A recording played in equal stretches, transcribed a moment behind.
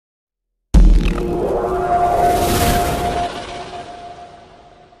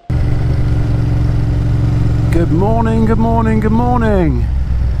Good morning, good morning, good morning.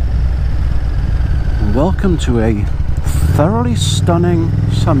 And welcome to a thoroughly stunning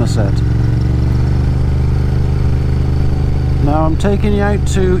Somerset. Now I'm taking you out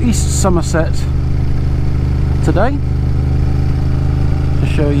to East Somerset today to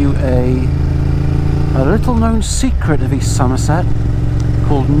show you a little known secret of East Somerset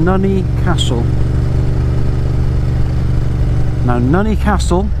called Nunney Castle. Now Nunney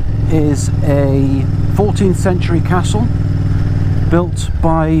Castle is a 14th century castle built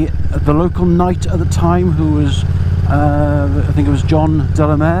by the local knight at the time, who was I think it was John de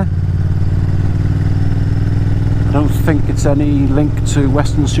la Mare. I don't think it's any link to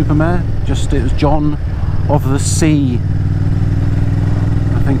Weston Supermare, just it was John of the Sea,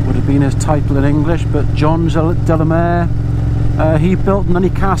 I think would have been his title in English, but John de la Mare. He built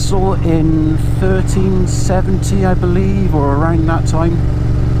Nunney Castle in 1370, I believe, or around that time.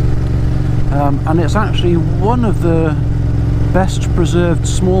 And it's actually one of the best preserved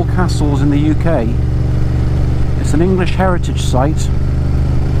small castles in the UK. It's an English heritage site,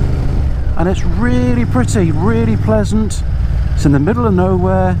 and it's really pretty, really pleasant. It's in the middle of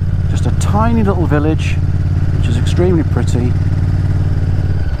nowhere, just a tiny little village, which is extremely pretty.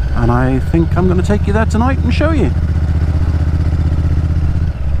 And I think I'm going to take you there tonight and show you.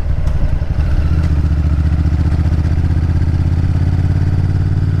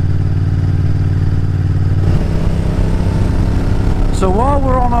 So while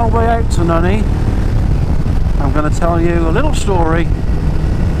we're on our way out to Nunney, I'm going to tell you a little story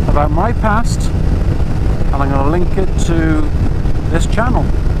about my past, and I'm going to link it to this channel.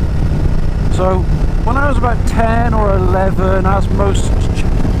 So when I was about 10 or 11, as most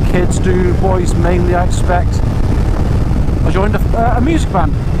kids do, boys mainly I expect, I joined a music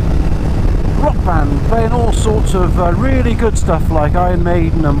band, rock band, playing all sorts of really good stuff like Iron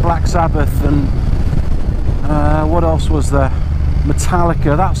Maiden and Black Sabbath and what else was there?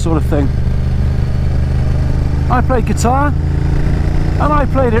 Metallica, that sort of thing. I played guitar, and I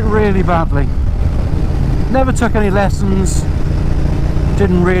played it really badly. Never took any lessons,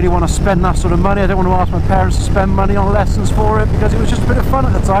 didn't really want to spend that sort of money. I didn't want to ask my parents to spend money on lessons for it because it was just a bit of fun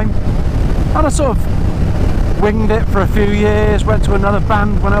at the time. And I sort of winged it for a few years, went to another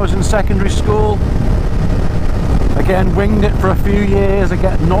band when I was in secondary school. Again, winged it for a few years,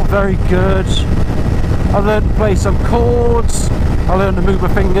 again not very good. I learned to play some chords, I learned to move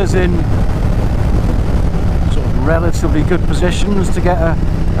my fingers in sort of relatively good positions to get a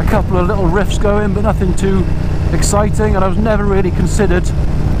couple of little riffs going, but nothing too exciting, and I was never really considered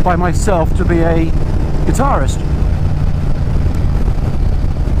by myself to be a guitarist.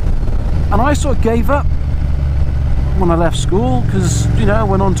 And I sort of gave up when I left school because, you know, I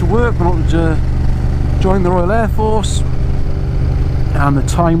went on to work, went on to join the Royal Air Force, and the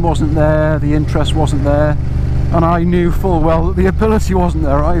time wasn't there, the interest wasn't there, and I knew full well that the ability wasn't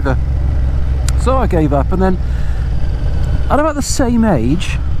there either. So I gave up, and then at about the same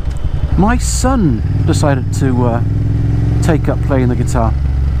age my son decided to take up playing the guitar.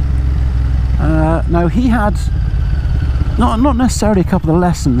 Now he had not necessarily a couple of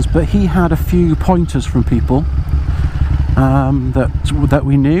lessons, but he had a few pointers from people that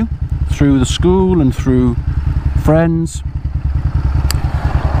we knew through the school and through friends.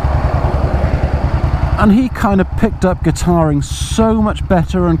 And he kind of picked up guitaring so much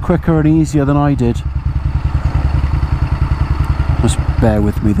better and quicker and easier than I did. Just bear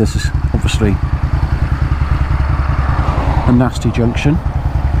with me, this is obviously a nasty junction.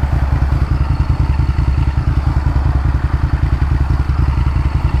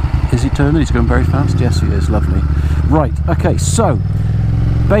 Is he turning? He's going very fast? Yes, he is. Lovely. Right, okay, so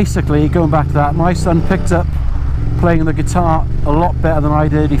basically, going back to that, my son picked up playing the guitar a lot better than I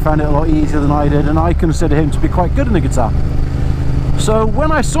did. He found it a lot easier than I did, and I consider him to be quite good in the guitar. So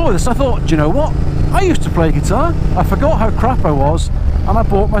when I saw this, I thought, do you know what? I used to play guitar. I forgot how crap I was, and I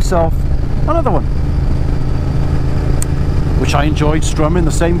bought myself another one, which I enjoyed strumming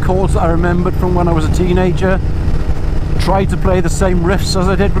the same chords that I remembered from when I was a teenager. Tried to play the same riffs as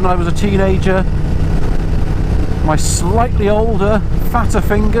I did when I was a teenager. My slightly older, fatter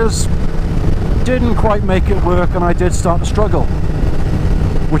fingers didn't quite make it work, and I did start to struggle,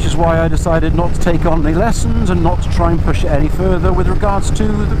 which is why I decided not to take on any lessons and not to try and push it any further with regards to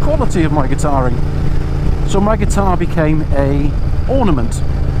the quality of my guitaring. So my guitar became a ornament.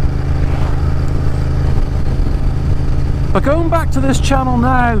 But going back to this channel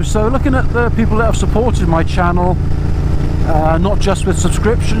now, so looking at the people that have supported my channel, not just with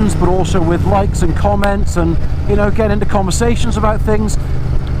subscriptions but also with likes and comments, and, you know, get into conversations about things.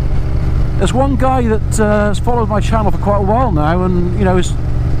 There's one guy that has followed my channel for quite a while now, and, you know, is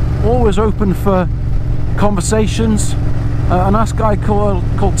always open for conversations, and that's a guy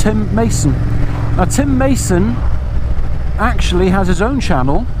called Tim Mason. Now Tim Mason actually has his own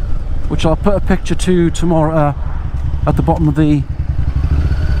channel, which I'll put a picture to tomorrow at the bottom of the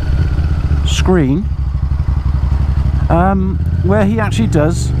screen, where he actually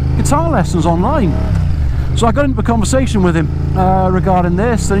does guitar lessons online. So I got into a conversation with him regarding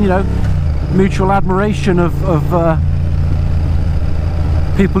this, and you know, mutual admiration of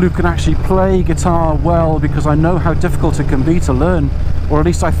people who can actually play guitar well, because I know how difficult it can be to learn, or at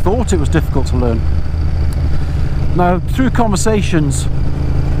least I thought it was difficult to learn. Now, through conversations,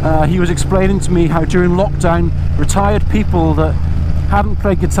 he was explaining to me how during lockdown, retired people that hadn't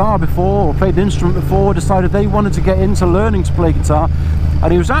played guitar before or played an instrument before decided they wanted to get into learning to play guitar,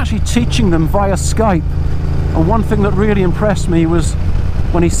 and he was actually teaching them via Skype. And one thing that really impressed me was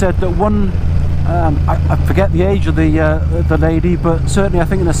when he said that one, I forget the age of the lady, but certainly I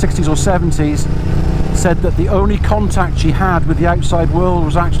think in the 60s or 70s, said that the only contact she had with the outside world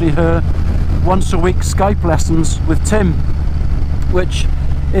was actually her once a week Skype lessons with Tim, which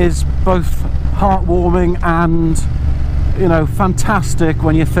is both heartwarming and, you know, fantastic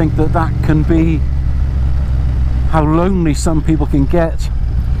when you think that that can be how lonely some people can get.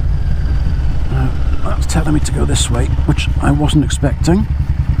 That's telling me to go this way, which I wasn't expecting,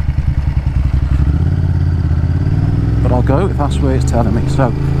 but I'll go if that's where it's telling me.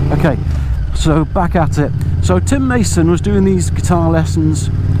 So okay, so back at it. So Tim Mason was doing these guitar lessons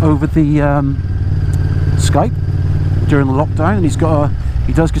over the Skype during the lockdown, and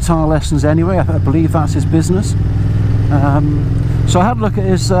he does guitar lessons anyway. I believe that's his business. So I had a look at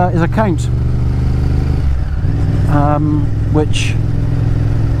his account, which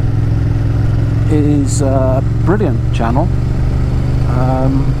is a brilliant channel,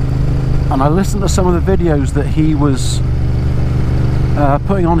 and I listened to some of the videos that he was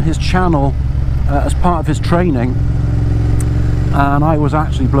putting on his channel as part of his training, and I was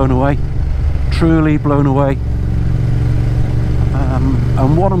actually blown away, truly blown away.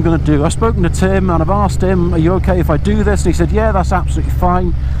 And what I'm going to do, I've spoken to Tim and I've asked him, are you okay if I do this? And he said, yeah, that's absolutely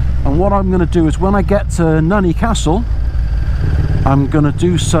fine. And what I'm going to do is, when I get to Nunney Castle, I'm going to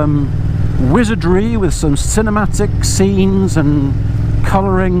do some wizardry with some cinematic scenes and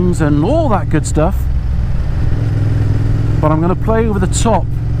colorings and all that good stuff, but I'm going to play over the top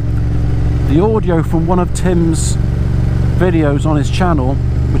the audio from one of Tim's videos on his channel,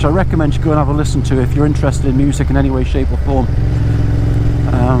 which I recommend you go and have a listen to if you're interested in music in any way, shape or form,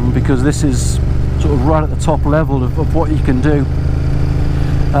 because this is sort of right at the top level of what you can do.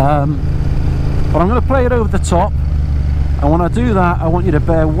 But I'm going to play it over the top, and when I do that, I want you to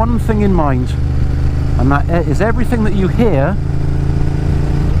bear one thing in mind, and that is everything that you hear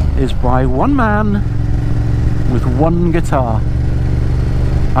is by one man with one guitar,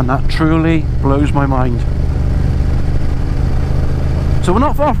 and that truly blows my mind. So we're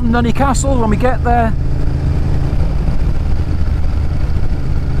not far from Nunney Castle. When we get there,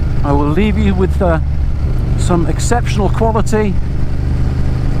 I will leave you with some exceptional quality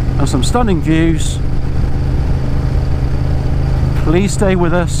and some stunning views. Please stay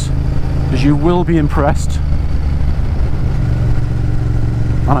with us, because you will be impressed,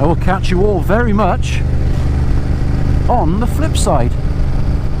 and I will catch you all very much on the flip side.